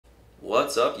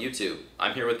What's up, YouTube?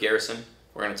 I'm here with Garrison.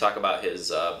 We're going to talk about his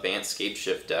Bant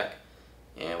Scapeshift deck,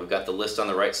 and we've got the list on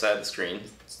the right side of the screen.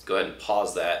 Let's go ahead and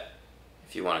pause that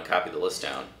if you want to copy the list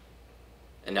down.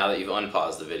 And now that you've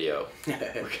unpaused the video, we're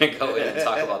going to go in and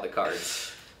talk about the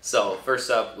cards. So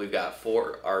first up, we've got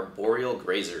 4 Arboreal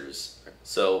Grazers.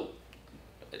 So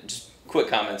just quick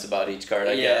comments about each card,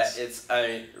 I guess. Yeah,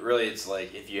 it's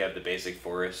like if you have the basic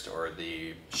forest or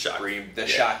the shock, green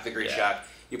shock.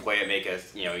 You play it, make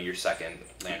your second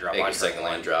land drop. Make your second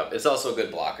land drop. It's also a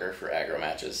good blocker for aggro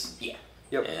matches. Yeah.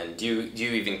 Yep. And do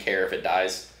you even care if it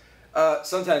dies?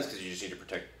 Sometimes because you just need to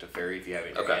protect the fairy if you have it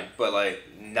in your hand. But like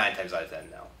 9 times out of 10,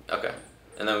 no. Okay.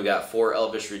 And then we got 4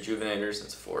 Elvish Rejuvenators.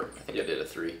 That's 4. I think I did a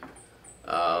 3.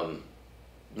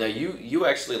 Now you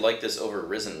actually like this over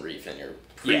Risen Reef in your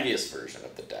previous version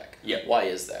of the deck. Yeah. Why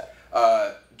is that?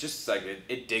 Just like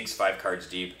it digs 5 cards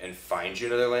deep and finds you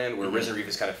another land, where Risen Reef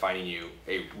is kind of finding you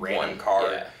a random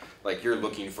card. Yeah. Like you're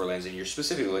looking for lands and you're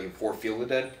specifically looking for Field of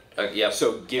the Dead. Yep.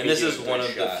 So and this is one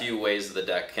of the few ways the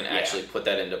deck can actually put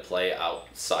that into play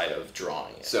outside of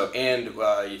drawing it. So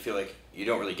you feel like you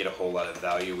don't really get a whole lot of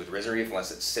value with Risen Reef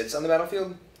unless it sits on the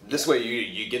battlefield. This way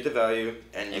you get the value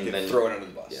and you can throw it under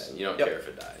the bus. Yeah, you don't care if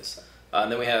it dies.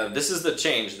 And then we have, this is the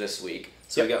change this week.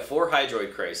 So we got 4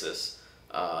 Hydroid Crisis.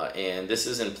 And this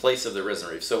is in place of the Risen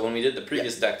Reef. So when we did the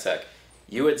previous deck tech,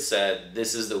 you had said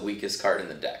this is the weakest card in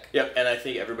the deck. Yep, and I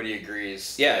think everybody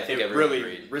agrees. Yeah, I think everybody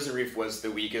agreed. Risen Reef was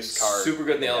the weakest card. Super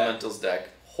good in the Elementals deck.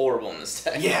 Horrible in this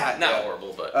deck. Yeah, not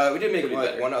horrible, but we did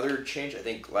make one other change. I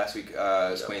think last week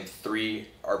I was playing 3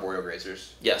 Arboreal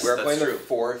Grazers. Yes, we were playing true. the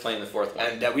 4th. Playing the 4th one.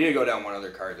 And we did go down one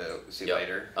other card that we'll see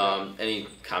later. Any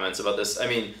comments about this? I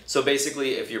mean, so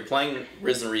basically, if you're playing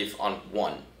Risen Reef on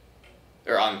 1,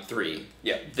 or on 3,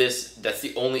 that's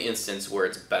the only instance where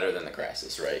it's better than the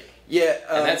Crisis, right? Yeah,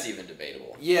 and that's even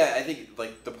debatable. Yeah, I think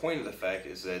like the point of the fact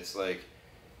is that it's like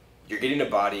you're getting a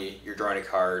body, you're drawing a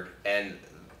card, and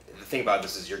the thing about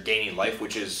this is you're gaining life,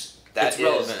 which is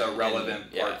the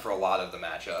relevant part for a lot of the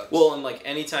matchups. Well, and like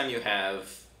anytime you have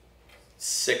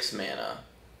 6 mana,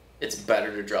 it's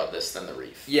better to draw this than the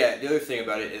Reef. Yeah, the other thing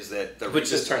about it is that the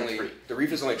Reef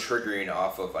is only triggering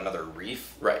off of another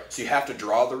Reef. Right. So you have to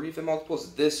draw the Reef in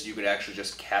multiples. This, you could actually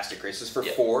just cast a Crisis for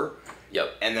 4.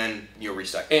 Yep. And then you'll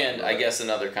recycle. And I guess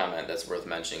another comment that's worth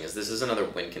mentioning is this is another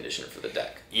win condition for the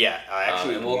deck. Yeah,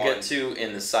 actually. And we'll get to,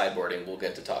 in the sideboarding, we'll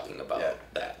get to talking about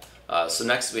that. So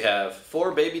next we have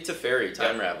 4 Baby to Fairy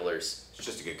Time Ravelers. It's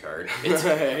just a good card.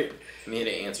 It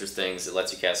answers things. It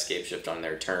lets you cast Scapeshift on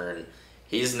their turn.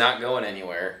 He's not going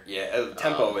anywhere. Yeah,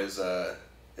 tempo is a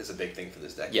big thing for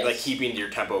this deck. Yes. Like keeping your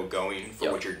tempo going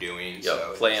for what you're doing. Yep.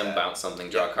 So play him, bounce something,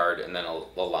 draw a card, and then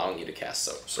allowing you to cast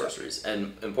sorceries.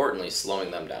 And importantly,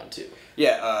 slowing them down too.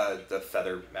 Yeah, the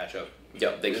Feather matchup.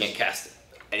 Yep, they can't cast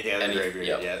anything out of the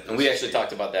graveyard. Yeah, and we actually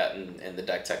talked about that in the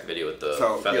deck tech video with the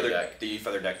Feather deck. The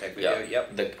Feather deck tech video.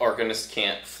 Yep. The Arcanist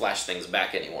can't flash things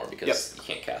back anymore because you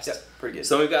can't cast. Yep, pretty good.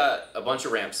 So we've got a bunch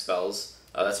of ramp spells.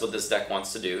 That's what this deck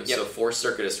wants to do. Yep. So 4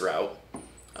 Circuitous Route,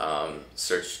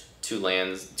 search 2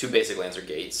 basic lands or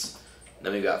gates.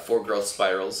 Then we've got 4 Growth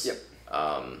Spirals. Yep.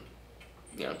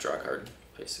 Draw a card,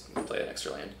 basically play an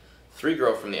extra land. 3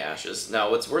 Grow from the Ashes.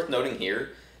 Now, what's worth noting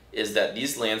here is that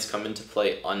these lands come into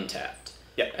play untapped.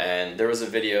 Yep. And there was a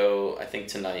video, I think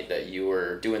tonight, that you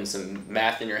were doing some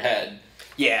math in your head.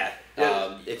 Yeah.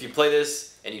 If you play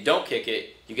this and you don't kick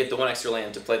it, you get the 1 extra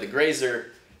land to play the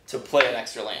Grazer to play an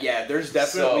extra land. Yeah, there's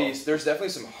definitely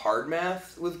some hard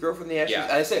math with Grow from the Ashes. Yeah.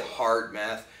 I say hard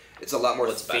math. It's a lot more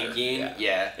thinking.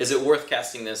 Yeah. Is it worth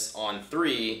casting this on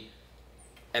 3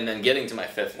 and then getting to my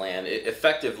 5th land? It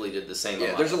effectively did the same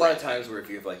amount. There's a lot of times where if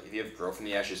you have Grow from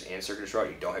the Ashes and Circuitous Route,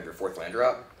 you don't have your 4th land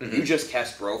drop. You just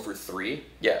cast Grow for 3.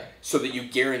 Yeah. So that you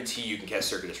guarantee you can cast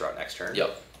Circuitous Route next turn.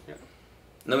 Yep.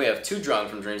 And then we have 2 Drawn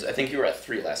from Dreams. I think you were at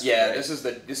 3 last week. Yeah, right? this is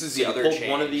the you other pulled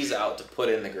change. One of these out to put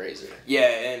in the Grazer. Yeah,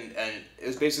 and it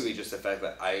was basically just the fact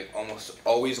that you almost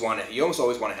always want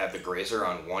to have the Grazer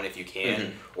on 1 if you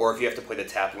can, or if you have to play the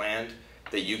tap land,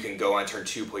 that you can go on turn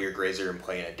 2, play your Grazer, and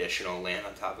play an additional land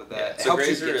on top of that. Yeah. It So helps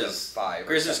Grazer you get is to 5.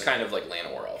 Grazer's kind of like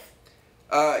Llanowar Elf.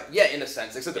 Yeah, in a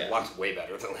sense, except it blocks way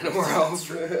better than Llanowar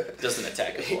Elf. Doesn't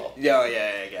attack as well. Yeah,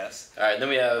 I guess. All right, then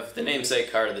we have the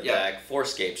namesake card of the deck, 4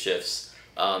 Scapeshifts.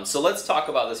 So let's talk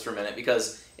about this for a minute,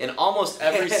 because in almost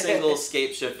every single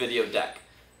Scapeshift video deck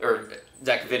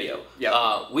video,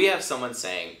 we have someone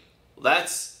saying,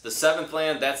 that's the 7th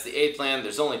land, that's the 8th land,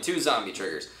 there's only 2 zombie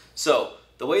triggers. So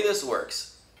the way this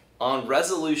works, on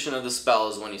resolution of the spell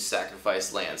is when you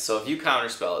sacrifice lands. So if you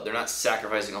counterspell it, they're not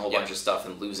sacrificing a whole bunch of stuff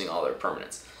and losing all their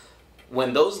permanents.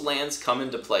 When those lands come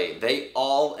into play, they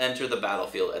all enter the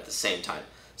battlefield at the same time.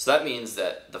 So that means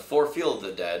that the 4 Field of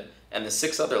the Dead and the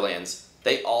 6 other lands,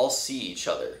 they all see each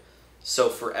other. So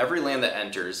for every land that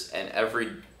enters and every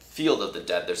Field of the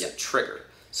Dead, there's a trigger.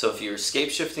 So if you're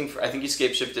scape-shifting, I think you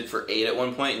scape-shifted for 8 at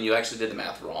one point, and you actually did the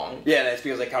math wrong. Yeah, that's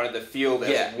because I counted the field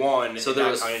as 1. So there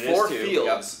was 4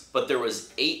 fields, but there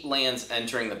was 8 lands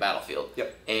entering the battlefield.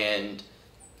 Yep. And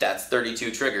that's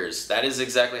 32 triggers. That is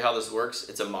exactly how this works.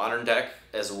 It's a modern deck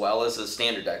as well as a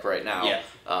standard deck right now. Yeah.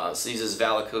 So it uses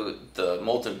Valakut, the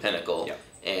Molten Pinnacle. Yep.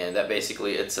 And that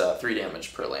basically, it's 3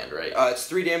 damage per land, right? It's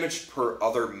 3 damage per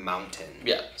other mountain.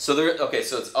 Yeah. So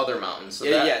so it's other mountains. So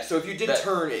So if you did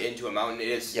turn it into a mountain, it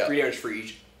is 3 damage for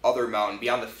each other mountain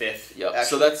beyond the 5th. Yep.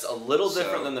 So that's a little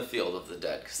different than the Field of the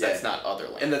Dead, because that's not other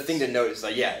lands. And the thing to note is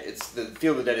that it's the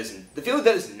Field of the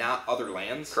Dead is not other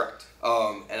lands. Correct.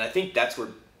 And I think that's where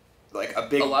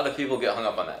a lot of people get hung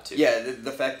up on that too. Yeah,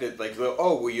 the fact that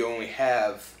you only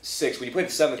have 6 when you play the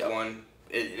 7th one.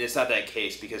 It's not that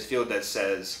case, because Field of the Dead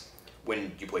says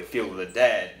when you play Field of the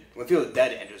Dead, when Field of the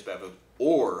Dead enters battlefield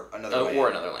or another land. Or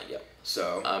another land, yeah.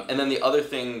 So. And then the other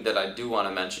thing that I do want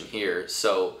to mention here,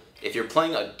 so if you're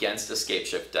playing against a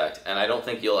Scapeshift deck, and I don't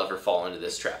think you'll ever fall into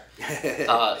this trap,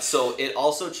 so it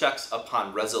also checks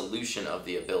upon resolution of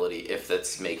the ability if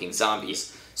that's making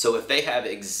zombies. So if they have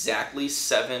exactly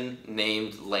 7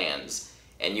 named lands,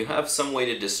 and you have some way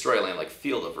to destroy a land like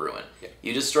Field of Ruin,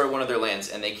 you destroy one of their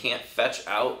lands and they can't fetch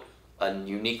out a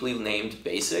uniquely named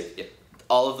basic,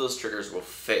 all of those triggers will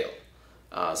fail.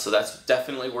 So that's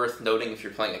definitely worth noting if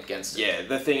you're playing against it. Yeah,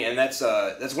 the thing, and that's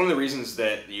one of the reasons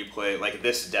that you play,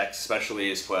 this deck especially,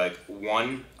 is play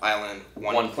 1 island,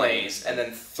 1 plains, and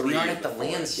then 3. We aren't at the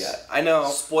lands yet. I know.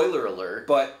 Spoiler alert.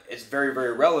 But it's very,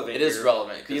 very relevant. It is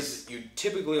relevant. Because you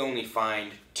typically only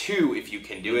find 2 if you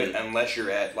can do it, unless you're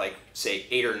at, say,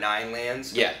 8 or 9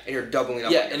 lands. Yeah. And you're doubling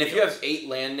up. Yeah, and if you have 8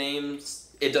 land names,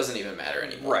 it doesn't even matter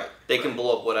anymore. Right. They can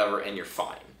blow up whatever, and you're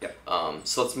fine. Yep.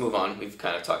 So let's move on. We've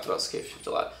kind of talked about Scapeshift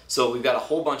a lot. So we've got a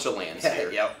whole bunch of lands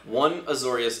here. Yep. 1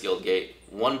 Azorius Guildgate,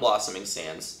 1 Blossoming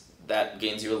Sands. That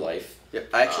gains you a life. Yep.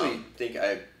 I actually think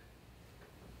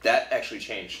that actually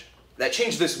changed. That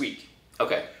changed this week.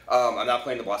 Okay. I'm not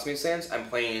playing the Blossoming Sands. I'm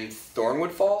playing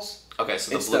Thornwood Falls. Okay,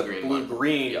 so the blue-green one.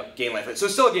 Blue-green gain life land. So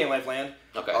it's still a gain life land.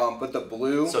 Okay. But the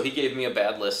blue... So he gave me a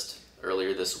bad list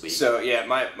earlier this week. So, yeah,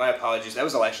 my apologies. That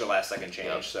was actually a last-second change,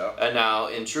 Yep. so... And now,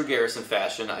 in true Garrison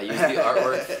fashion, I used the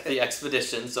artwork, the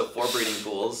expedition, so 4 breeding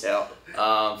pools.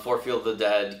 Yeah. 4 Field of the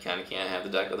Dead, you kind of can't have the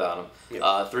deck without them.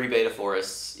 Yep. 3 Beta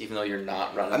Forests, even though you're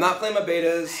not running... I'm not playing my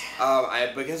betas,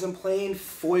 because I'm playing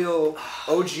foil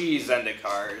OG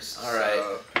Zendikars.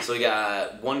 Alright, so we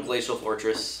got 1 Glacial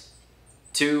Fortress,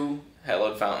 2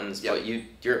 Hallowed Fountains, but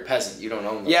you're a peasant, you don't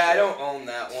own them. Yeah, I don't own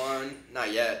that one.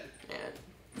 Not yet. Yeah.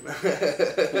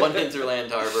 1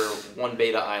 Hinterland Harbor, 1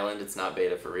 Beta Island, it's not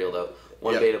beta for real though.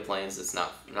 1 Beta Plains, it's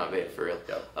not beta for real.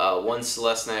 1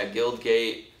 Celestia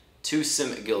Guildgate, 2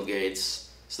 Simic Guildgates,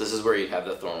 so this is where you'd have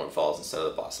the Thornwood Falls instead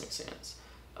of the Blossoming Sands.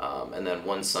 And then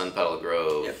 1 Sun Petal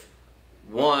Grove,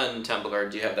 1 Temple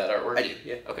Guard, do you have that artwork? I do,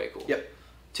 yeah. Okay, cool. Yep.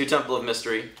 2 Temple of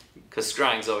Mystery, because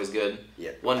scrying's always good.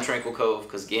 1 Tranquil Cove,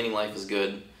 because gaining life is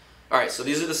good. Alright, so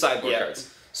these are the sideboard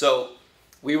cards. So,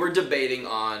 we were debating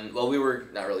on, well, we were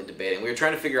not really debating, we were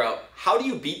trying to figure out, how do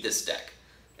you beat this deck?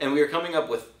 And we were coming up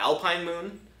with Alpine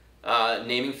Moon,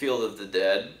 Naming Field of the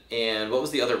Dead, and what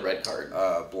was the other red card?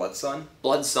 Blood Sun.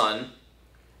 Blood Sun.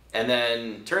 And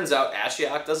then, turns out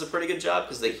Ashiok does a pretty good job,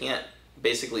 because they can't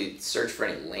basically search for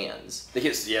any lands. They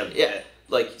can't,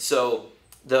 so...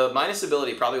 The minus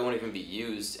ability probably won't even be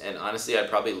used, and honestly, I'd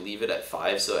probably leave it at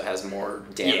 5 so it has more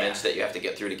damage that you have to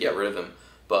get through to get rid of him.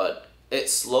 But it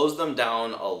slows them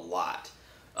down a lot.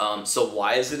 So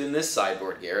why is it in this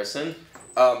sideboard, Garrison?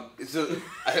 It's in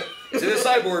the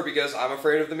sideboard because I'm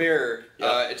afraid of the mirror.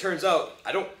 It turns out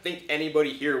I don't think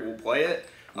anybody here will play it.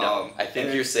 No, I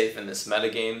think you're safe in this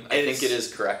metagame. I think it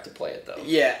is correct to play it, though.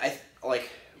 Yeah,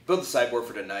 build the sideboard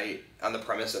for tonight on the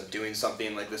premise of doing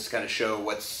something like this to kind of show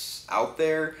what's out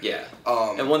there. Yeah.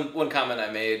 And one comment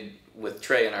I made with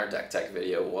Trey in our deck tech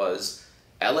video was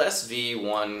LSV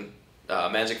won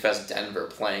Magic Fest Denver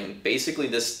playing basically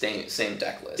this same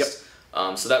deck list.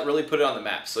 So that really put it on the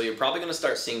map. So you're probably going to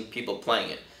start seeing people playing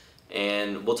it.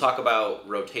 And we'll talk about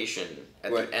rotation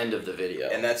at the end of the video.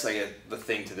 And that's the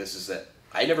thing to this is that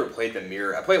I never played the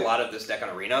mirror. I play a lot of this deck on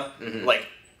Arena.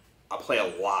 I play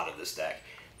a lot of this deck.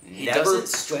 He doesn't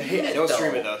stream it, I don't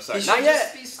stream it though. Sorry. Not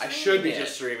yet. I should be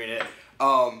just streaming it.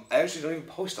 I actually don't even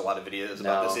post a lot of videos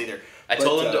about this either. I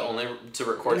told him to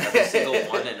record every single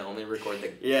one and only record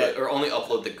or only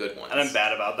upload the good ones. And I'm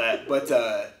bad about that. But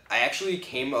I actually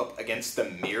came up against the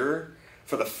mirror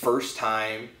for the first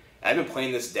time. I've been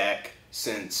playing this deck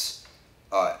since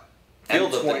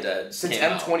Field of the Dead since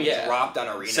came M20 out. dropped on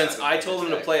Arena. Since I told him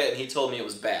to play it and he told me it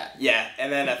was bad. Yeah,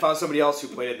 and then I found somebody else who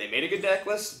played it and they made a good deck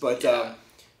list, but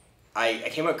I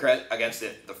came up against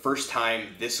it the first time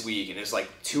this week, and it was like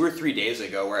 2 or 3 days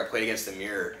ago where I played against the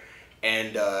Mirror,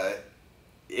 and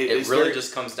it really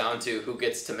just comes down to who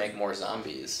gets to make more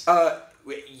zombies.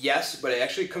 Yes, but it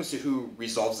actually comes to who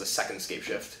resolves the second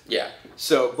Scapeshift. Yeah.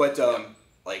 So, but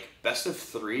like best of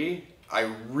 3,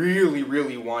 I really,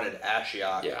 really wanted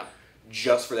Ashiok. Yeah.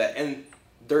 Just for that, and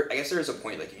I guess there is a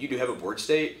point. Like if you do have a board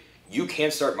state, you can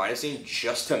start minusing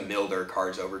just to mill their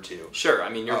cards over too. Sure, I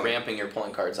mean you're ramping, you're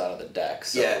pulling cards out of the deck.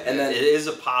 So yeah, and then it is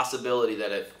a possibility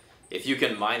that if you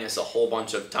can minus a whole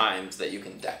bunch of times, that you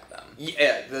can deck them.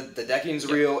 Yeah, the decking's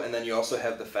real, and then you also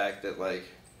have the fact that like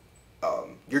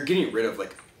you're getting rid of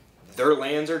like their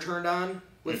lands are turned on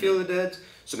with Field of the Dead.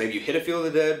 So maybe you hit a Field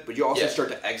of the Dead, but you also start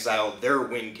to exile their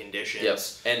win conditions.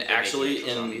 Yes, and actually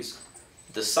in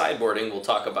the sideboarding, we'll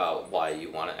talk about why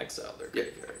you want to exile their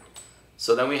graveyard.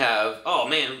 So then we have, oh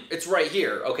man, it's right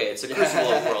here. Okay, it's a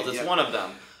Crucible of Worlds. It's one of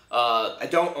them. I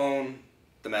don't own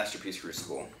the Masterpiece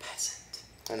Crucible. Peasant.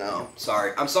 I know.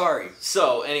 Sorry. I'm sorry.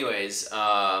 So anyways,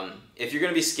 if you're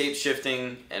going to be scape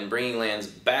shifting and bringing lands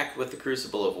back with the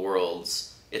Crucible of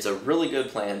Worlds, it's a really good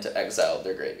plan to exile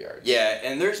their graveyards. Yeah,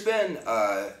 and there's been,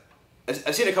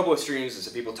 I've seen a couple of streams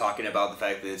of people talking about the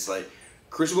fact that it's like,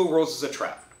 Crucible of Worlds is a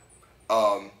trap.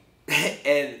 And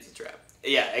it's a trap.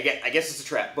 Yeah, I guess it's a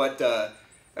trap. But I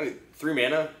mean, 3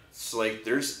 mana. So like,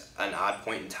 there's an odd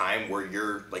point in time where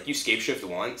you're like you Scapeshift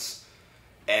once,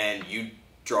 and you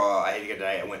draw. I think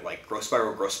I went like Growth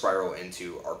Spiral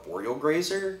into Arboreal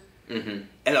Grazer, and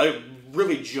I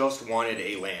really just wanted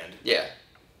a land. Yeah.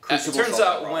 It turns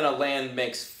out when a land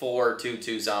makes 4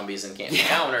 2/2 zombies and can't be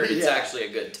countered, it's actually a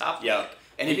good top deck.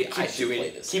 And if you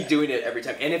keep doing it every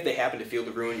time, and if they happen to Field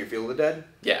of Ruin your Field of the Dead,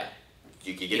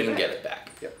 you can get it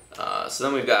back. Yep. So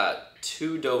then we've got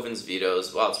 2 Dovin's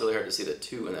Vetoes. Wow, it's really hard to see the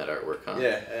 2 in that artwork, huh?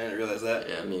 Yeah, I didn't realize that.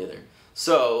 Yeah, me either.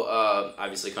 So,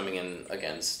 obviously coming in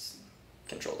against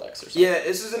control decks or something. Yeah,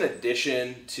 this is an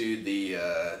addition to the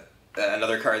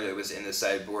another card that was in the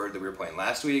sideboard that we were playing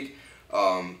last week.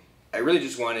 I really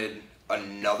just wanted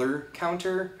another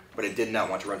counter, but I did not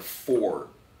want to run 4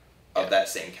 of that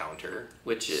same counter.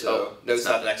 Which is no, it's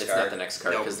not the next card. It's not the next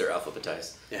card because they're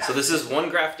alphabetized. Yeah. So this is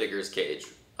 1 Grafdigger's Cage.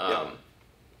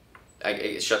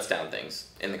 It shuts down things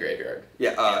in the graveyard.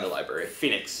 Yeah, in the library.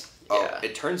 Phoenix.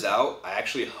 It turns out I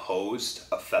actually hosed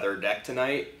a Feather deck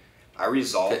tonight. I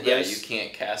resolved this. Yeah, you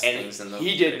can't cast things in the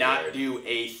he did not do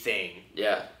a thing.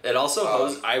 Yeah. It also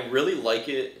hosed. I really like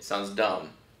it. It sounds dumb.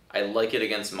 I like it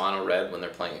against mono red when they're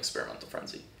playing Experimental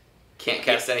Frenzy. Can't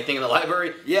cast anything in the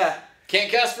library. Yeah.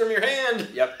 Can't cast from your hand.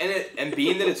 Yep, and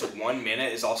being that it's 1 mana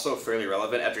is also fairly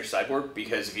relevant after sideboard,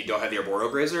 because if you don't have the Arboreal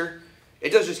Grazer,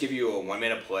 it does just give you a 1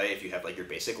 mana play if you have like your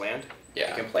basic land. Yeah.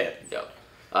 You can play it. Yep.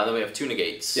 Then we have 2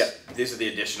 negates. Yep. These are the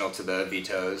additional to the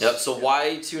vetoes. Yep. So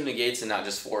why 2 negates and not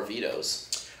just 4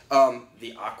 vetoes?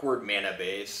 The awkward mana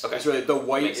base. Okay. Really, the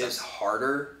white is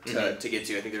harder to get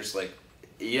to. I think there's like,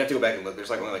 you have to go back and look. There's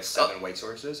like only like 7 white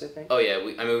sources, I think. Oh yeah.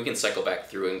 I mean we can cycle back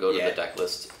through and go to the deck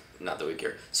list. Not that we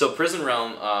care. So Prison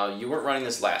Realm, you weren't running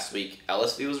this last week.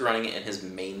 LSV was running it in his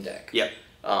main deck. Yep.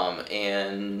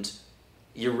 And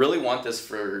you really want this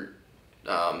for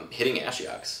hitting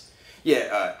Ashioks.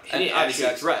 Yeah, hitting and obviously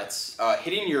threats.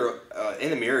 Hitting your in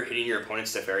the mirror, hitting your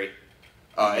opponent's Teferi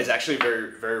is actually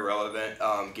very, very relevant,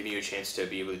 giving you a chance to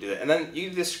be able to do that. And then you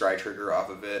get this Scry trigger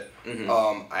off of it.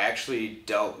 I actually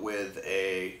dealt with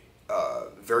a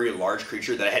very large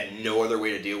creature that I had no other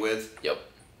way to deal with. Yep.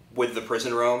 With the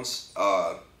Prison Realms.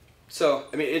 So,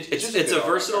 I mean, it's a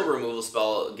versatile removal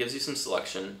spell. It gives you some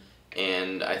selection,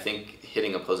 and I think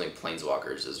hitting opposing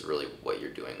Planeswalkers is really what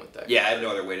you're doing with that card. I have no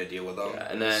other way to deal with them.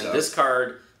 Yeah. And then this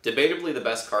card, debatably the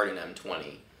best card in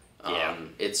M20.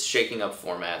 It's shaking up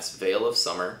formats. Veil of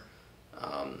Summer.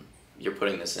 You're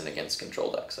putting this in against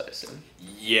control decks, I assume.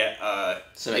 Yeah.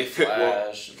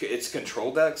 It's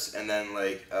control decks, and then,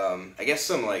 like, I guess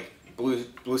some, like,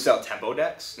 blue style tempo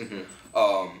decks.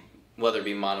 Whether it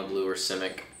be mono blue or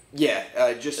Simic.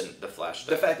 Yeah, just the flash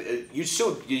deck. The fact that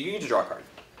you need to draw a card.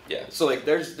 Yeah. So like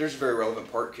there's a very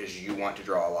relevant part because you want to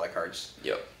draw a lot of cards.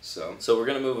 Yep. So we're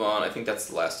gonna move on. I think that's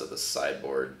the last of the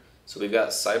sideboard. So we've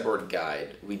got sideboard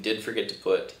guide. We did forget to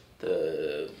put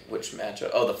which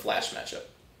matchup? Oh, the flash matchup.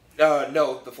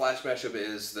 No, the flash matchup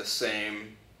is the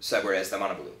same sideboard as the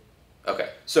mono blue. Okay.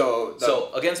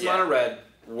 So against mono red,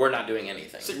 we're not doing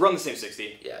anything. So run the same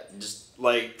 60. Yeah, just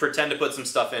like pretend to put some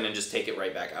stuff in and just take it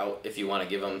right back out if you want to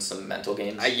give them some mental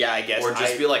games. I guess. Or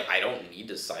just be like, I don't need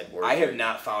to sideboard. I have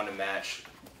not found a match.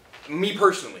 me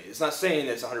personally, it's not saying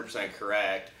it's 100%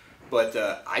 correct, but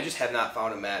I just have not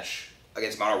found a match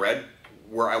against Mono Red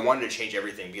where I wanted to change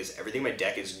everything because everything in my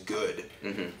deck is good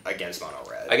against Mono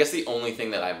Red. I guess the only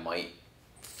thing that I might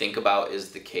think about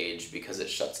is the cage because it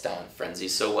shuts down Frenzy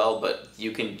so well, but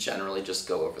you can generally just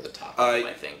go over the top of them,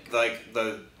 I think. Like,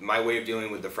 my way of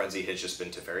dealing with the Frenzy has just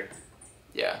been Teferi.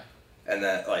 Yeah. And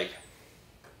that, like,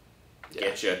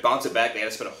 get you, bounce it back, they had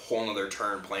to spend a whole nother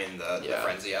turn playing the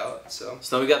Frenzy out, so.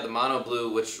 So then we got the Mono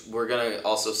Blue, which we're going to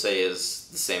also say is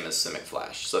the same as Simic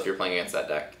Flash. So if you're playing against that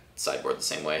deck, sideboard the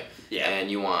same way. Yeah.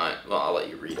 And you want, well, I'll let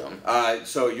you read them.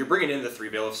 So you're bringing in the 3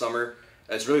 Veil of Summer.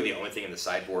 That's really the only thing in the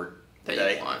sideboard that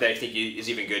I think is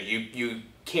even good. You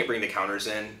can't bring the counters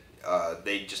in.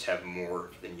 They just have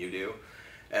more than you do.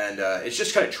 And it's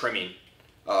just kind of trimming.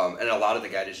 And a lot of the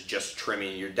guide is just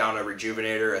trimming. You're down a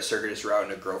Rejuvenator, a Circuitous Route,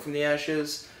 and a Grow from the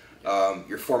Ashes.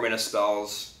 Your 4-mana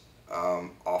spells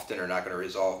often are not going to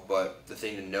resolve, but the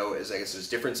thing to note is, I guess there's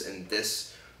difference in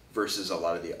this versus a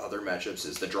lot of the other matchups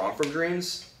is the Drawn from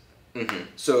Dreams.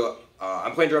 So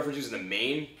I'm playing Drawn from Dreams in the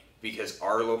main because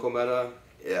our local meta,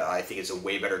 I think it's a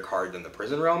way better card than the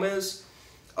Prison Realm is.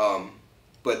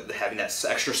 But having that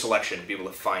extra selection to be able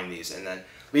to find these, and then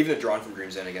leaving the Drawn from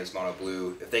Dreams in against Mono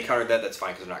Blue, if they countered that, that's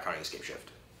fine because they're not counting the Scapeshift.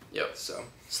 Yep. So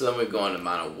then we go on to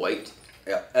Mono White.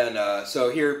 Yeah, and so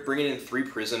here, bringing in 3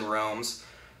 Prison Realms,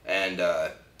 and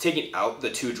taking out the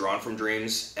 2 Drawn from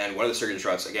Dreams, and one of the Circuitous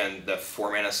Routes, again, the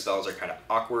 4-mana spells are kind of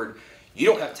awkward. You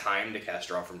don't have time to cast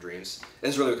Drawn from Dreams.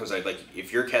 This really becomes like,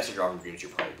 if you're casting Drawn from Dreams,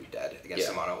 you're probably dead against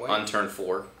the Mono White. On turn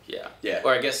 4, yeah.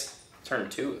 Or I guess turn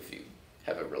 2 if you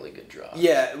have a really good draw.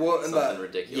 Yeah, well, something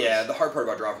ridiculous. Yeah, the hard part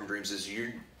about Drawn from Dreams is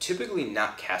you're typically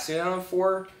not casting it on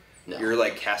 4. No. You're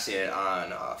like casting it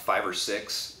on 5 or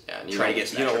 6. Yeah, and trying to get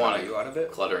some extra value out of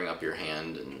it. Cluttering up your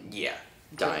hand and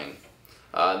dying.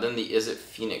 Then the Is It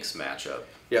Phoenix matchup.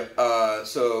 Yep.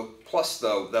 So plus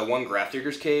the 1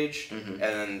 Grafdigger's Cage, and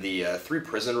then the 3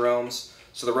 Prison Realms.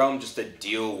 So the realm just to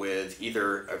deal with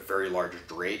either a very large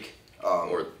Drake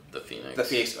or the Phoenix. The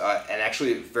Phoenix, and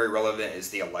actually very relevant is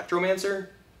the Electromancer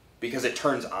because it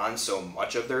turns on so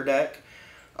much of their deck.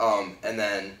 And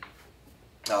then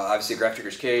obviously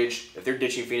Grafdigger's Cage. If they're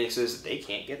ditching Phoenixes, they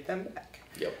can't get them back.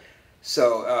 Yep.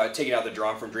 So taking out the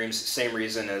Drawn from Dreams, same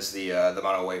reason as the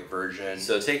Mono White version.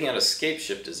 So taking out a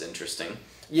Scapeshift is interesting.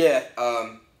 Yeah,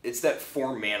 it's that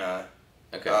 4 mana.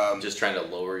 Okay. Just trying to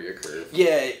lower your curve.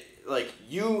 Yeah, like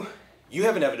you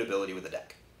have inevitability with the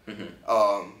deck.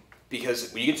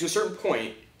 Because when you get to a certain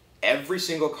point, every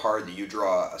single card that you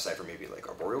draw, aside from maybe like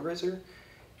Arboreal Grazer,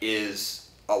 is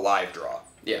a live draw.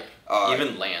 Yeah.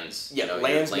 Even lands. Yeah,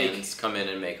 lands come in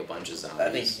and make a bunch of zombies. I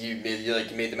think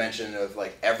you made the mention of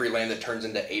like every land that turns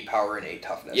into 8 power and 8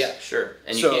 toughness. Yeah, sure.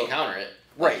 And you can't counter it.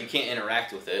 Right. You can't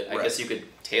interact with it. I guess you could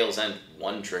Tails End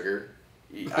 1 trigger.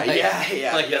 Yeah.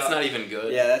 Like that's not even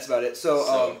good. Yeah, that's about it.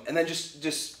 So and then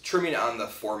just trimming on the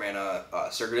 4 mana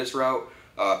Circuitous Route.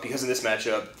 Because in this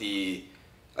matchup,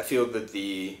 I feel that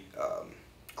the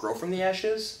Grow from the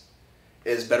Ashes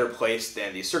is better placed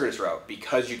than the Circuitous Route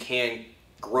because you can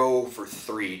grow for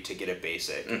 3 to get a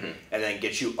basic, and then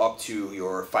get you up to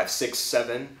your 5, 6,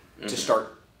 7 to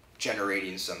start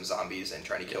generating some zombies and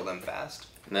trying to kill them fast.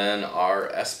 And then our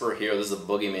Esper here, this is the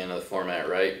boogeyman of the format,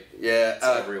 right? Yeah. It's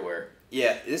everywhere.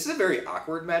 Yeah, this is a very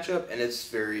awkward matchup, and it's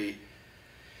very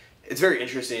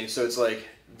interesting. So it's like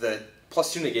the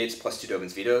 +2 negates, +2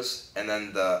 Dovin's Vetoes, and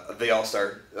then the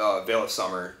All-Star Veil of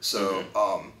Summer. So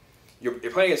you're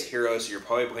playing against heroes, so you're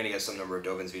probably playing against some number of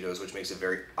Dovin's Vetoes, which makes it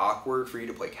very awkward for you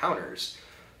to play counters.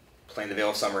 Playing the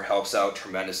Veil of Summer helps out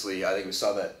tremendously. I think we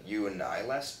saw that you and I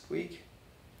last week.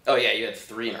 Oh yeah, you had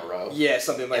 3 in a row. Yeah,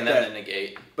 something like that. And then the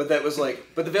negate. But that was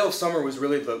but the Veil of Summer was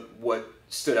really what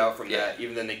stood out from that.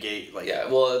 Even the negate, yeah,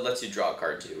 well, it lets you draw a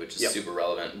card too, which is super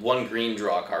relevant. 1 green,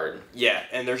 draw a card. Yeah,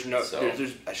 and there's no,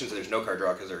 there's I shouldn't say there's no card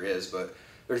draw because there is, but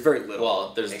there's very little.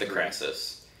 Well, there's the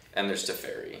Crassus, and there's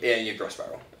Teferi. Yeah, and you Growth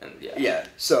Spiral. And yeah.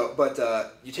 So, but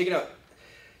you taking out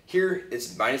here,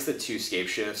 it's minus the 2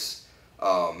 Scapeshifts,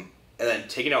 and then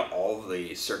taking out all of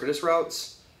the Circuitous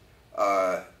Routes,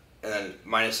 and then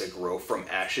minus a Grow from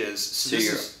Ashes. So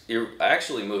you're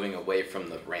actually moving away from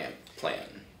the ramp plan.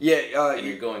 Yeah, and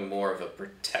you're going more of a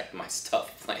protect my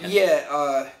stuff plan.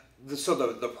 Yeah, so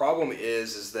the problem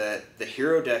is that the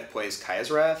hero deck plays Kaya's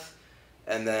Wrath,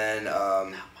 and then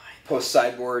post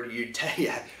sideboard you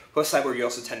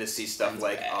also tend to see stuff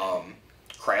like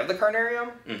Cry of the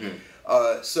Carnarium.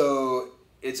 So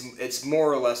it's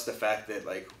more or less the fact that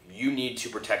like you need to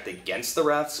protect against the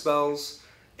Wrath spells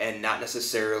and not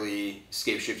necessarily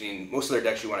Scapeshifting. Most of their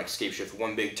decks you want to Scapeshift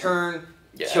 1 big turn,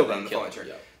 kill them the following turn.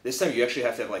 This time you actually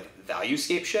have to have like value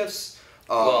Scapeshifts.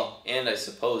 Well, and I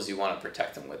suppose you want to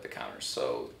protect them with the counters,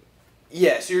 so...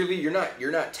 Yeah, so you're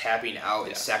not tapping out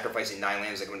and sacrificing 9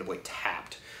 lands that come into play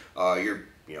tapped. You're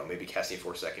maybe casting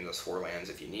 4 seconds, those 4 lands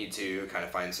if you need to, kind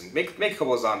of find some... Make a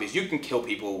couple of zombies. You can kill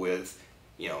people with,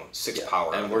 6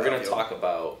 power. And we're going to talk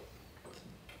about...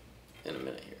 in a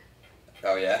minute here.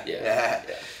 Oh, yeah? Yeah.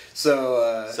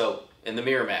 So, in the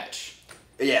mirror match...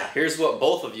 Yeah. Here's what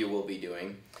both of you will be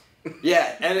doing.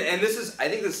 Yeah, and this is, I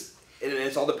think this, and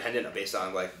it's all dependent based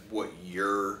on, like, what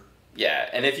you're... Yeah,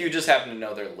 and if you just happen to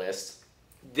know their list...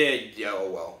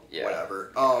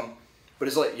 whatever. But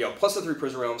it's like, plus the 3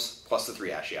 Prison Realms, plus the 3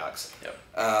 Ashioks.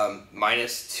 Yep.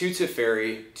 Minus 2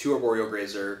 Teferi, 2 Arboreal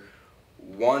Grazer,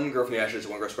 1 Grow from the Ashes,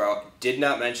 1 Grow Sprout. Did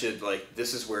not mention, like,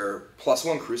 this is where plus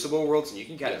 1 Crucible Worlds, and you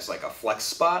can get it's like a flex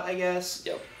spot, I guess.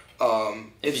 Yep.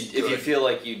 If you feel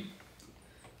like you...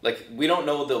 Like, we don't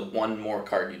know the one more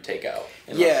card you take out.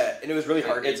 Yeah, and it was really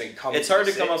hard to even come It's hard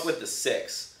to come up with the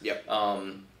 6. Yep.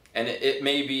 And it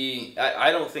may be...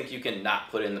 I don't think you can not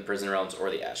put in the Prison Realms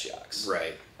or the Ashioks.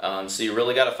 Right. So you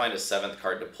really got to find a 7th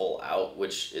card to pull out,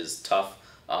 which is tough.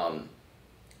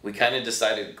 We kind of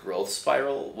decided Growth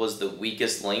Spiral was the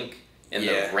weakest link in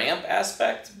the ramp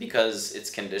aspect because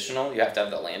it's conditional. You have to have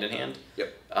the land in hand.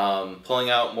 Yep. Pulling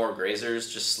out more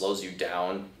Grazers just slows you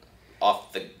down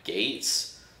off the gates.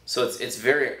 So it's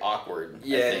very awkward.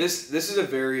 Yeah, this is a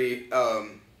very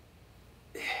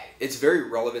it's very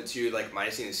relevant to like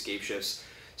minusing escape shifts.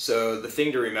 So the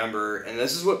thing to remember, and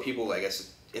this is what people I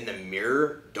guess in the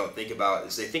mirror don't think about,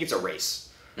 is they think it's a race.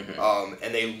 Mm-hmm.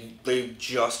 And they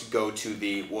just go to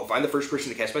the, well, if I'm the first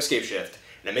person to cast my Scapeshift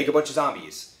and I make a bunch of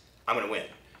zombies, I'm gonna win.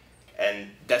 And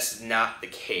that's not the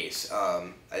case.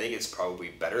 I think it's probably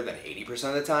better than 80%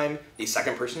 of the time. The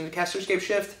second person to cast their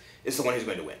Scapeshift is the one who's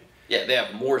going to win. Yeah, they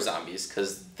have more zombies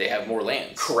because they have more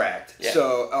lands. Correct. Yeah.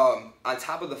 So on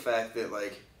top of the fact that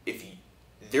like if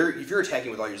you're attacking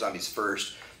with all your zombies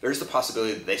first, there's the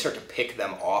possibility that they start to pick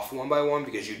them off one by one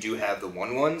because you do have the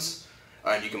 1/1s,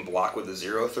 and you can block with the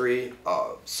 0/3.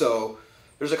 So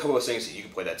there's a couple of things that you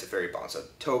can play that Teferi bounce a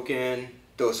token,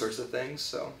 those sorts of things.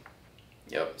 So.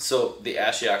 Yep. So the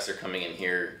Ashioks are coming in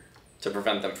here to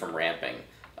prevent them from ramping.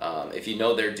 If you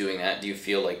know they're doing that, do you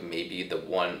feel like maybe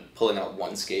pulling out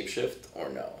 1 Scapeshift or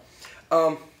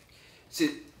no?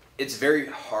 See, it's very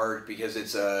hard because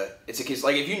it's a case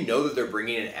like if you know that they're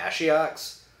bringing in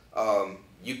Ashioks,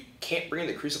 you can't bring in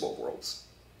the Crucible Worlds.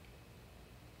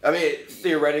 I mean,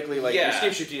 theoretically, like you're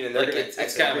Scapeshifting and they're like gonna,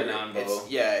 it's kind of a non-vote.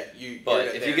 Yeah,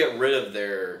 But if you get rid of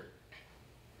their,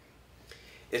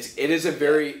 it is a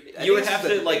very you would have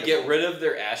to like get rid of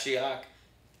their Ashiok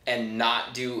and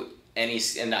not do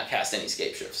and not cast any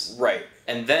Scapeshifts. Right.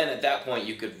 And then at that point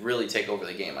you could really take over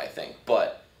the game, I think.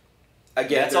 But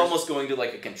again, that's almost going to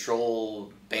like a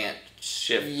control Bant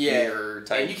shift here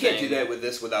type. And you can't do that with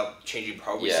this without changing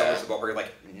probably so much the ballpark of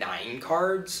like 9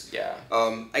 cards. Yeah.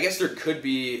 I guess there could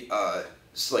be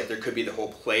there could be the whole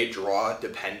play draw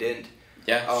dependent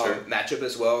matchup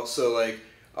as well. So like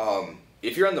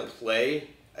if you're on the play,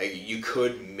 you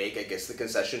could make I guess the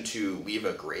concession to leave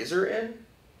a Grazer in.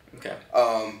 Okay.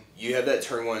 You have that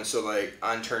turn 1, so like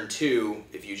on turn 2,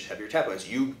 if you just have your tap lands,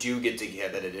 you do get to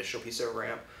get that additional piece of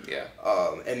ramp. Yeah.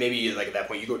 And maybe like at that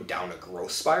point you go down a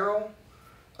Growth Spiral.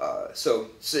 So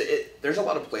there's a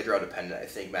lot of play draw dependent I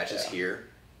think matches here.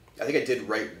 I think I did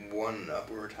write one up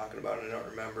we were talking about, and I don't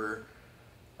remember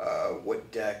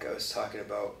what deck I was talking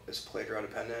about is play draw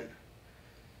dependent.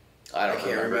 I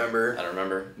can't remember. I don't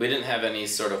remember. We didn't have any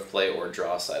sort of play or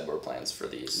draw sideboard plans for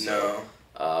these. No. So.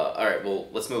 Alright, well,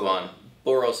 let's move on.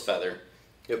 Boros Feather.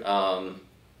 Yep.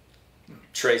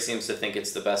 Trey seems to think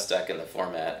it's the best deck in the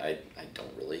format. I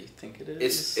don't really think it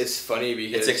is. It's funny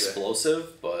because... It's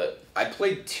explosive, but... I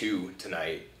played 2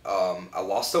 tonight. I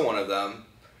lost to one of them,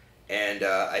 and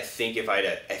I think if I'd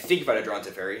have drawn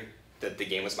Teferi, that the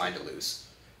game was mine to lose.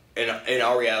 In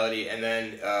all reality, and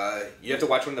then you have to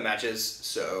watch one of the matches,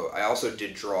 so I also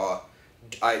did draw...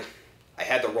 I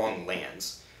had the wrong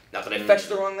lands. Not that I fetched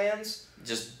the wrong lands...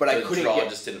 But I couldn't draw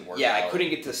just didn't work. Yeah, out. I couldn't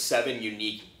get to 7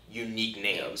 unique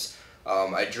names.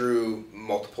 Yep. I drew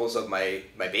multiples of my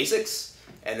basics,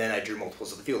 and then I drew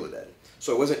multiples of the Field of Dead.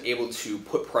 So I wasn't able to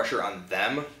put pressure on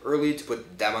them early to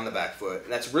put them on the back foot,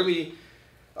 and that's really,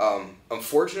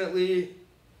 unfortunately,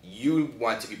 you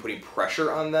want to be putting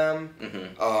pressure on them.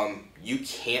 Mm-hmm. You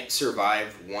can't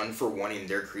survive 1-for-1-ing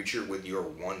their creature with your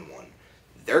 1/1.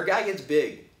 Their guy gets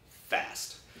big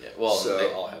fast. Yeah, well,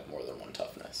 they all have more than 1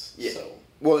 toughness. Yeah. So.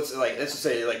 Well, it's like, let's just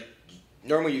say, like,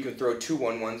 normally you can throw 2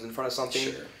 1/1s in front of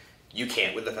something. Sure. You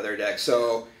can't with the Feather deck.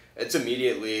 So it's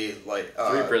immediately, like...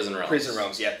 3 Prison Realms. Prison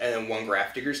Realms, yeah. And then 1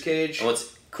 Grafdigger's Cage. And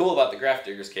what's cool about the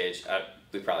Grafdigger's Cage,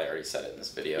 we probably already said it in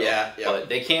this video. Yeah. But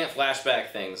they can't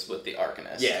flashback things with the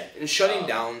Arcanist. Yeah, and shutting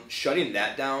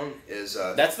that down is...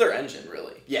 that's their engine,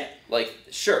 really. Yeah. Like,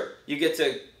 sure, you get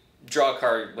to draw a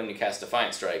card when you cast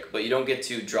Defiant Strike, but you don't get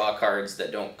to draw cards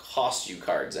that don't cost you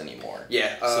cards anymore.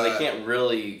 Yeah. So they can't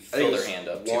really fill their hand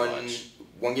up too much.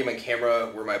 One game on camera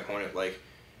where my opponent, like,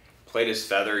 played his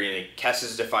Feather, and he cast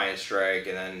his Defiant Strike,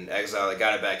 and then exiled it,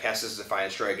 got it back, cast his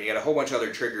Defiant Strike, and he got a whole bunch of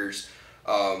other triggers.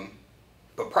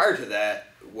 But prior to that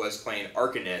was playing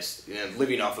Arcanist, and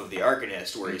living off of the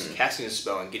Arcanist, where he's casting a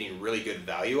spell and getting really good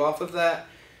value off of that.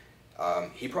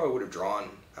 He probably would have drawn,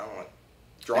 I don't know,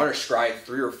 or scry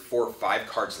 3 or 4 or 5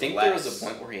 cards less. I think there was a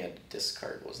point where he had to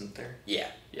discard, wasn't there?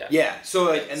 Yeah. So,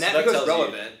 like, and that becomes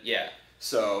relevant.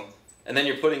 So... And then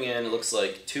you're putting in, it looks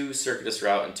like, 2 Circuitous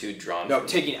Route and 2 Drawn from... No,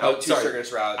 taking out 2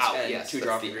 Circuitous Routes and 2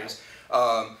 Drawn from Dreams.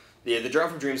 The Drawn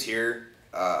from Dreams here,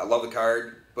 I love the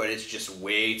card, but it's just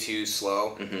way too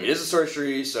slow. It is a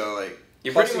sorcery, so, like...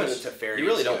 You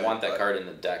really don't want that card in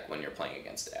the deck when you're playing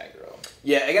against aggro.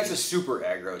 Yeah, against a super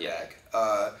aggro deck.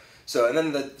 So, and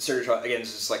then the Circuitous Route, again,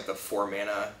 is just like the 4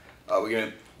 mana.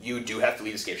 You do have to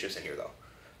leave the Scapeshifts in here, though.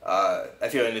 I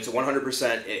feel like it's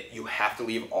 100%, you have to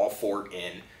leave all 4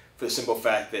 in. For the simple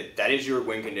fact that is your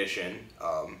win condition.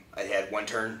 I had 1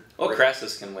 turn. Well,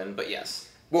 Crassus can win, but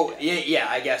yes. Well, yeah,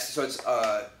 I guess. So it's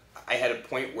I had a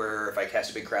point where if I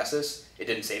cast a big Crassus, it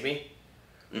didn't save me.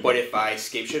 But if I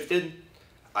Scapeshifted,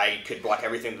 I could block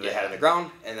everything that they had on the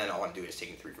ground, and then all I'm doing is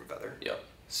taking 3 from Feather. Yep.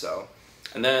 So.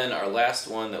 And then our last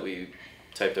one that we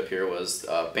typed up here was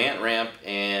Bant Ramp,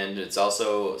 and it's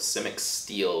also Simic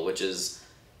Steel, which is...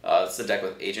 it's the deck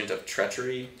with Agent of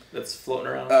Treachery that's floating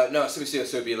around. No, Simic Steel,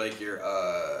 so it'd be like your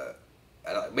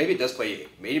maybe it does play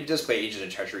Agent of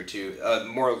Treachery too.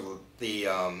 More of the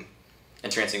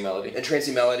Entrancing Melody.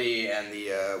 Entrancing Melody and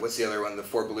the what's the other one? The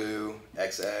 4 blue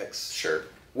XX. Sure.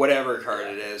 Whatever card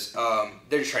it is.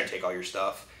 They're just trying to take all your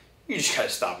stuff. You just gotta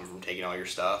stop them from taking all your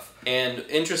stuff. And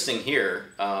interesting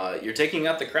here, you're taking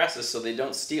out the Crassus so they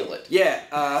don't steal it.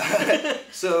 Yeah.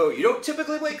 So you don't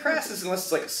typically play Crassus unless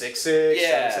it's like a 6/6,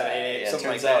 7/7/8, something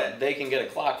like that. They can get a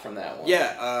clock from that one.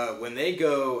 Yeah. When they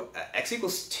go X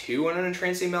equals 2 on an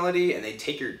Entrancing Melody and they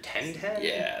take your 10/10.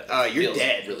 Yeah. You're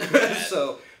dead. Really bad.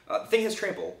 So the thing has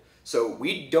trample. So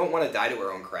we don't want to die to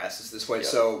our own Crassus at this point.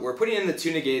 Yep. So we're putting in the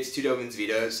 2 negates, 2 Dovin's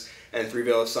Vetoes, and 3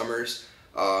 Veil of Summers.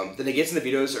 The negates and the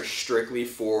vetoes are strictly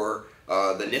for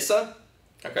the Nissa,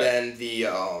 then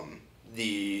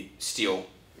the steel.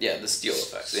 Yeah, the steel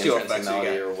effects, steel the effects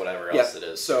melody or whatever else it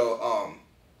is. So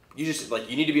you just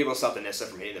you need to be able to stop the Nissa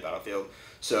from hitting the battlefield.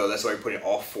 So that's why we're putting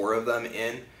all 4 of them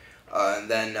in. And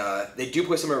then they do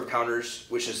play some of our counters,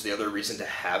 which is the other reason to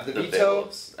have the veto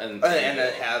and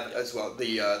have as well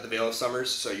the Veil of Summers.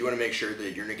 So you want to make sure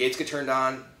that your negates get turned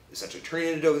on, essentially turning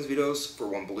into Dovin's Vetoes for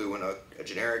 1 blue and a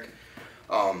generic.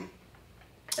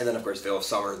 And then, of course, Veil of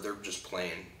Summer, they're just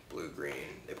playing blue-green.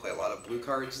 They play a lot of blue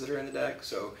cards that are in the deck,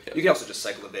 so you can also just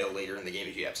cycle the Veil later in the game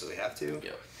if you absolutely have to.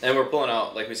 Yep. And we're pulling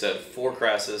out, like we said, 4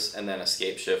 Crassus, and then a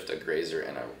Scapeshift, a Grazer,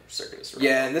 and a Circuitous Route.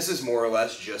 Yeah, and this is more or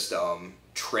less just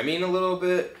trimming a little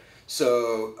bit.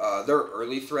 So their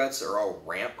early threats are all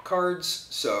ramp cards.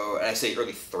 So, and I say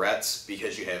early threats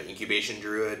because you have Incubation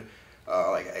Druid,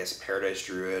 like I guess Paradise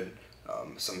Druid,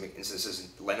 some instances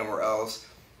Regular RELs.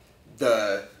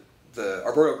 The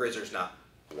Arboreal Grazer is not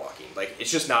blocking. Like,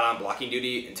 it's just not on blocking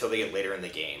duty until they get later in the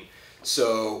game.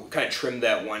 So, kind of trim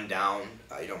that one down.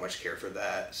 You don't much care for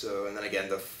that. So, and then again,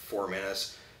 the 4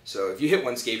 manas. So, if you hit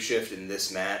 1 Scapeshift in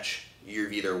this match,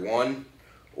 you've either won,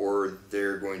 or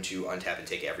they're going to untap and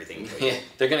take everything. Yeah,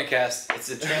 they're going to cast, it's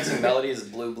a Entrancing Melody, is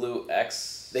blue,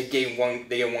 X. They gain one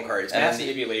card. It's Mass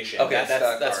Manipulation. Okay,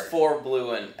 that's 4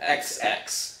 blue and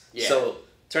XX. Yeah. So,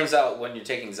 turns out when you're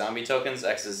taking zombie tokens,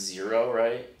 X is 0,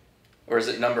 right? Or is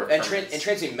it number of permanents?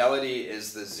 Entrancing Melody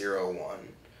is the 0/1.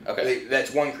 Okay.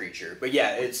 That's 1 creature. But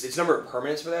yeah, it's number of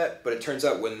permanents for that. But it turns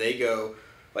out when they go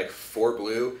like 4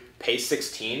 blue, pay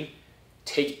 16,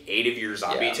 take 8 of your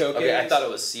zombie tokens. Okay, I thought it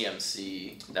was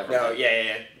CMC. Never mind.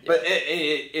 Yeah. But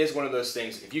it is one of those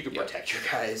things, if you could protect your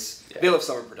guys, Veil of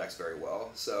Summer protects very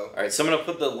well. So. Alright, so I'm going to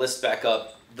put the list back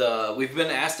up. We've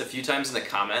been asked a few times in the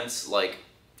comments, like,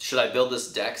 should I build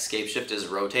this deck? Scapeshift is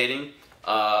rotating.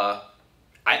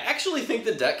 I actually think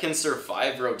the deck can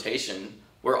survive rotation.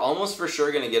 We're almost for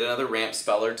sure going to get another ramp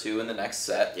spell or 2 in the next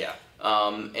set. Yeah.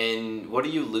 And what are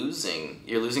you losing?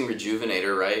 You're losing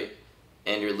Rejuvenator, right?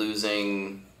 And you're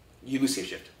losing... You lose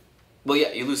Scapeshift. Well,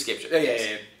 yeah, you lose Scapeshift.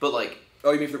 Yeah. But, like...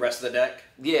 Oh, you mean for the rest of the deck?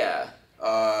 Yeah.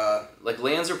 Like,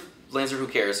 lands are who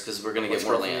cares, because we're going to get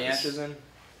more lands. The Ashes in?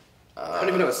 I don't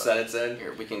even know what set it's in.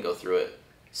 Here, we can go through it.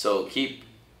 So, keep,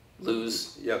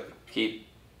 lose, keep,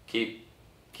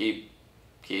 keep.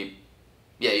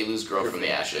 Yeah, you lose Grow from the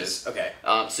Ashes. Okay.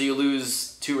 So you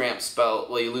lose 2 ramp spell.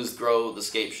 Well, you lose Grow, the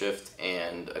Scapeshift,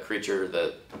 and a creature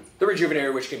that... The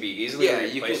Rejuvenator, which can be easily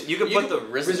replaced. You can put the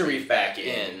Risen Reef back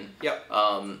in. Yep.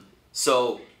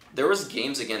 So there was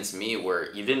games against me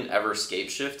where you didn't ever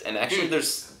Scapeshift, and actually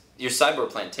your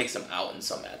sideboard plan takes them out in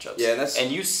some matchups. Yeah,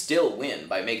 and you still win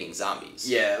by making zombies.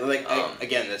 Yeah, like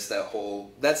again, that's that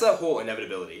whole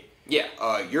inevitability. Yeah.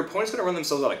 Your opponent's going to run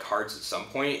themselves out of cards at some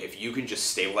point if you can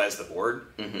just stabilize the board,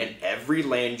 and every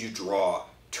land you draw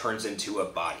turns into a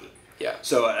body. Yeah.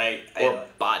 So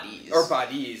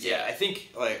bodies. Yeah. I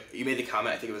think like you made the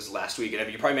comment. I think it was last week,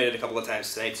 and you probably made it a couple of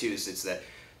times tonight too. It's that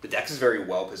the deck is very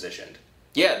well positioned.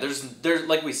 Yeah. There's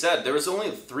like we said, there was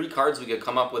only 3 cards we could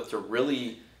come up with to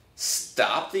really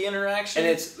stop the interaction,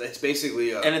 and it's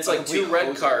basically and it's like 2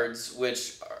 red cards,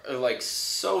 which are like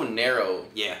so narrow.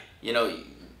 Yeah. You know.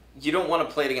 You don't want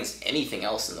to play it against anything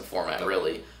else in the format,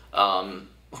 really.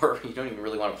 Or you don't even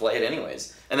really want to play it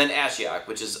anyways. And then Ashiok,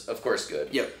 which is, of course, good.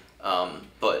 Yep.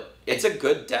 But it's a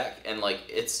good deck, and like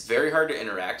it's very hard to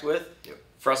interact with. Yep.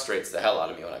 Frustrates the hell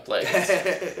out of me when I play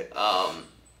it.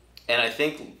 And I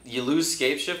think you lose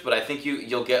Scapeshift, but I think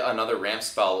you'll get another ramp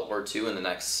spell or 2 in the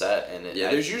next set. And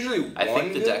there's usually one I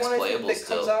think the deck's playable that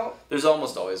still. comes out. There's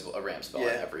almost always a ramp spell in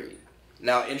every...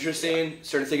 Now, interesting,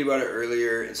 started thinking about it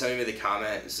earlier, and somebody made the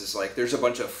comment, it's just like, there's a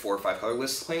bunch of 4 or 5 color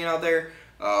lists playing out there,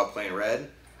 playing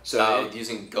red. So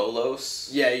using Golos?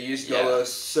 Yeah, you use Golos.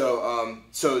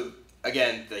 So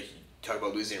again, you talk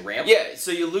about losing ramp. Yeah, so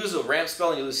you lose a ramp spell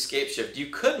and you lose Scapeshift. You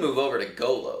could move over to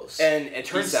Golos. And it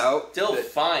turns out...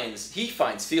 He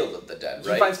finds Field of the Dead,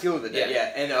 right? He finds Field of the Dead,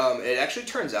 yeah. And it actually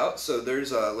turns out, so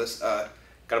there's a list...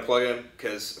 Gotta plug him,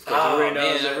 because of course everybody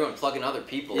knows. Man, everyone plugging other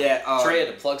people. Yeah, Trey had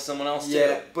to plug someone else too.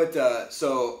 Yeah, but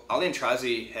so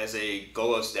Aliantrazi has a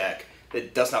Golos deck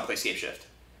that does not play Scapeshift.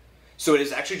 So it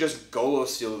is actually just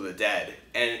Golos Field of the Dead,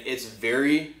 and it's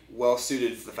very well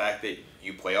suited for the fact that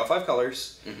you play all 5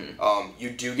 colors. You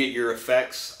do get your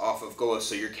effects off of Golos,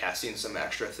 so you're casting some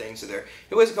extra things in there.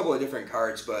 It was a couple of different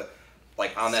cards, but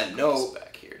like on that note,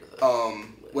 back here to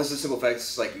what's the simple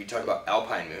effects? Like we talk about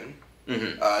Alpine Moon.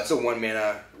 It's a 1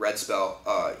 mana red spell.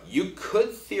 You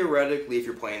could theoretically, if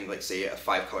you're playing like say a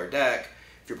 5 color deck,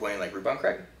 if you're playing like Rootbound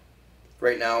Crag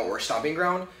right now or Stomping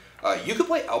Ground, you could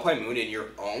play Alpine Moon in your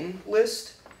own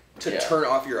list to turn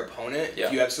off your opponent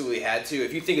if you absolutely had to.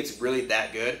 If you think it's really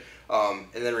that good, and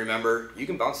then remember you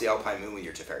can bounce the Alpine Moon with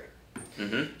your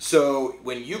Teferi. So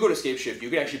when you go to Scapeshift, you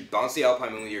can actually bounce the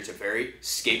Alpine Moon with your Teferi,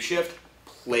 Scapeshift,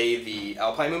 play the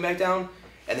Alpine Moon back down,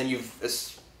 and then you've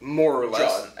more or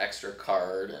less draw an extra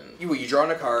card, and you draw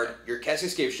on a card. You're casting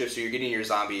Scapeshift, so you're getting your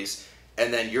zombies,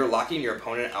 and then you're locking your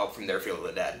opponent out from their Field of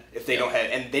the Dead if they don't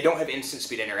have instant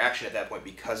speed interaction at that point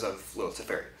because of Lilith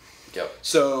Teferi. Yep.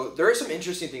 So there are some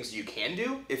interesting things you can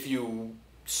do if you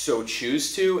so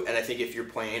choose to, and I think if you're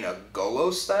playing a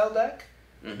Golos style deck,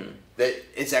 that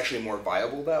it's actually more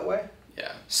viable that way.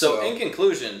 Yeah. So in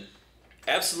conclusion,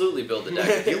 absolutely build the deck.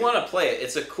 If you want to play it,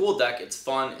 it's a cool deck. It's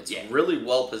fun. It's really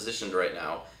well positioned right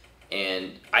now.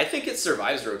 And I think it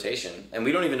survives rotation. And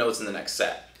we don't even know what's in the next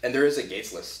set. And there is a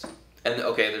Gates list. And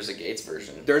there's a Gates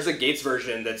version. There's a Gates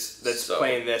version that's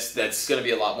playing this. That's going to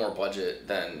be a lot more budget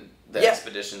than the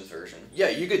Expeditions version. Yeah,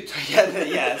 you could.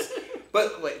 Yes.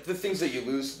 But like the things that you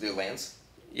lose, the lands.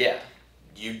 Yeah.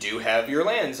 You do have your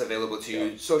lands available to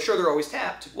you. So sure, they're always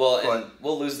tapped. Well, and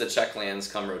we'll lose the check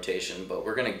lands come rotation, but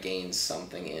we're going to gain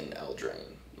something in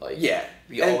Eldraine. Like,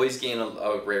 we always gain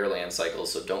a rare land cycle,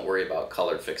 so don't worry about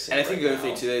color fixing. And I think the other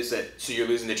thing too is that you're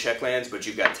losing the check lands, but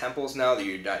you've got temples now that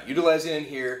you're not utilizing in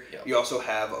here. Yep. You also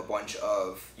have a bunch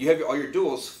of all your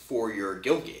duels for your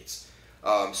guild gates.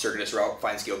 Circuitous Route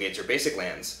finds guild gates or basic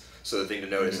lands. So the thing to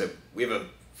note is that we have a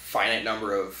finite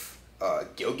number of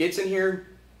guild gates in here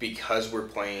because we're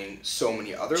playing so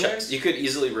many other lands. You could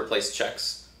easily replace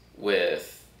checks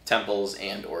with temples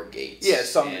and or gates. Yeah,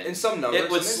 in some numbers. It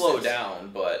would slow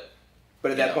down, but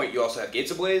at that point you also have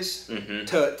Gates Ablaze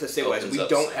to stabilize. We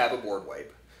don't have a board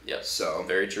wipe. Yes. So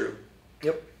very true.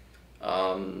 Yep.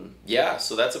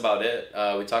 So that's about it.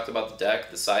 We talked about the deck,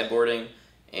 the sideboarding,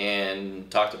 and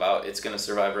talked about it's going to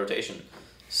survive rotation.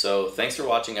 So thanks for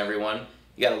watching, everyone.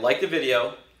 You got to like the video.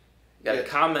 You got to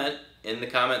comment in the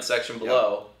comment section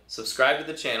below. Subscribe to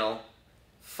the channel.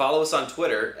 Follow us on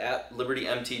Twitter at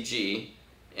LibertyMTG.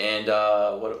 And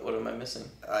what am I missing?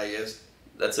 I guess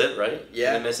that's it, right?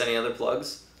 Yeah. Did I miss any other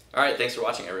plugs? All right, thanks for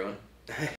watching, everyone.